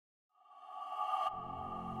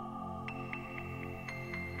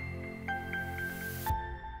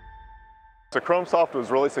So Chrome Soft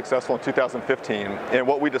was really successful in 2015, and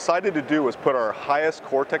what we decided to do was put our highest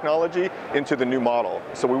core technology into the new model.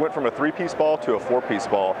 So we went from a 3-piece ball to a 4-piece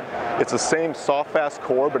ball. It's the same soft fast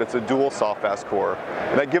core, but it's a dual soft fast core.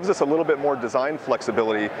 And that gives us a little bit more design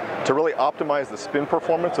flexibility to really optimize the spin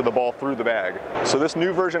performance of the ball through the bag. So this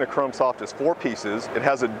new version of Chrome Soft is 4 pieces. It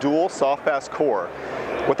has a dual soft fast core.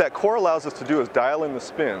 What that core allows us to do is dial in the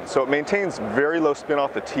spin. So it maintains very low spin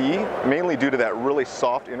off the tee, mainly due to that really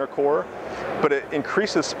soft inner core, but it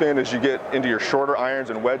increases spin as you get into your shorter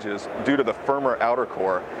irons and wedges due to the firmer outer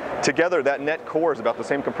core. Together, that net core is about the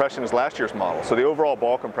same compression as last year's model, so the overall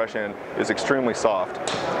ball compression is extremely soft.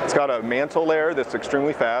 It's got a mantle layer that's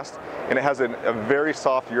extremely fast, and it has a very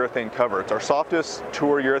soft urethane cover. It's our softest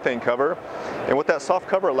tour urethane cover, and what that soft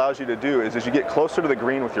cover allows you to do is as you get closer to the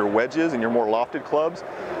green with your wedges and your more lofted clubs,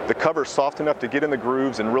 the cover's soft enough to get in the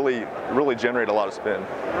grooves and really generate a lot of spin.